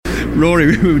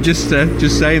Rory, we were just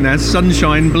saying there,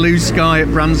 sunshine, blue sky at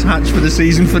Brands Hatch for the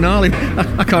season finale.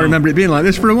 I can't remember it being like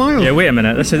this for a while. Yeah, wait a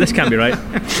minute, this can't be right.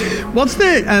 What's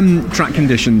the track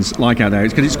conditions like out there?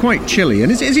 Because it's quite chilly,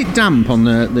 and is it damp on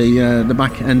the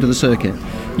back end of the circuit?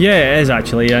 Yeah, it is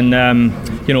actually, and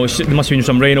there must have been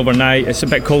some rain overnight. It's a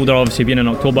bit colder, obviously, being in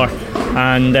October,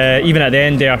 and even at the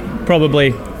end there,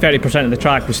 probably 30% of the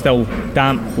track was still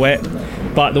damp, wet.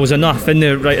 But there was enough in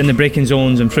the braking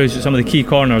zones and through some of the key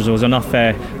corners. There was enough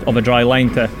of a dry line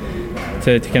to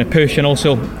kind of push, and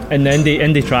also in the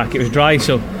Indy track it was dry,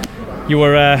 so you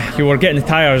were getting the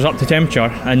tyres up to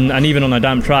temperature, and even on a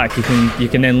damp track you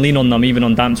can then lean on them even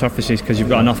on damp surfaces because you've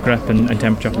got enough grip and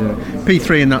temperature. Yeah.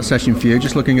 P3 in that session for you.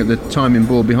 Just looking at the timing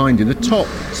board behind you, the top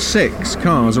 6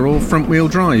 cars are all front wheel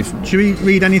drive. Should we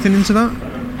read anything into that?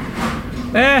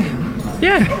 Yeah.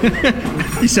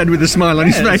 He said with a smile on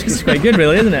his face. It's quite good,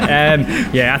 really, isn't it?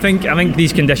 I think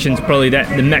these conditions, probably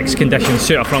the mixed conditions,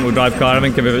 suit a front-wheel drive car. I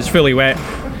think if it was fully wet,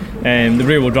 the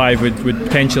rear-wheel drive would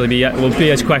potentially be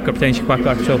as quick or potentially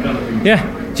quicker. So,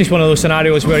 yeah, just one of those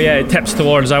scenarios where it tips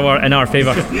towards in our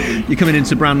favour. You're coming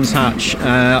into Brands Hatch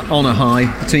on a high.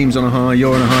 The team's on a high.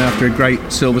 You're on a high after a great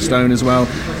Silverstone as well.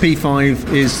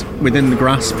 P5 is within the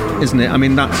grasp, isn't it? I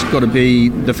mean, that's got to be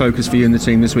the focus for you and the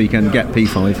team this weekend. Get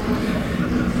P5.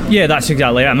 Yeah, that's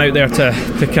exactly it. I'm out there to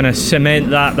kind of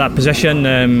cement that position.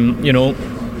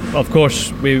 Of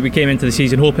course, we came into the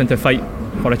season hoping to fight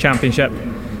for a championship,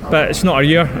 but it's not our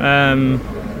year.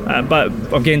 But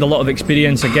I've gained a lot of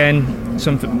experience again,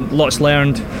 lots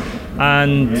learned,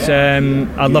 and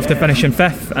I'd love to finish in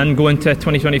 5th and go into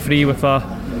 2023 with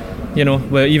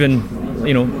with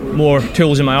even more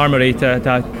tools in my armoury to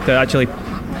actually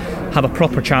have a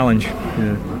proper challenge.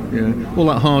 Yeah. All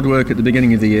that hard work at the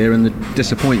beginning of the year and the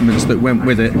disappointments that went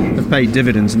with it have paid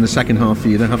dividends in the second half for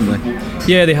you, haven't they?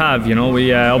 Yeah, they have.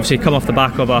 We obviously come off the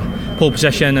back of a pole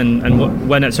position and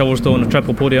win at Silverstone, a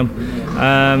triple podium,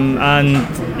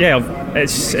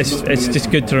 it's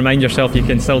just good to remind yourself you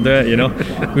can still do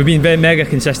it. We've been very mega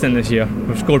consistent this year.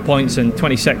 We've scored points in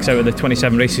 26 out of the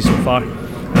 27 races so far,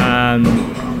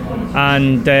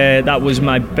 and that was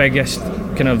my biggest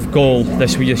kind of goal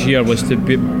this year, was to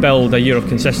build a year of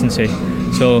consistency.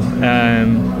 So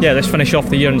let's finish off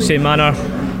the year in the same manner.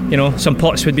 Some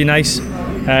pots would be nice,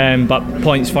 but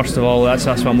points first of all. That's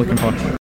what I'm looking for.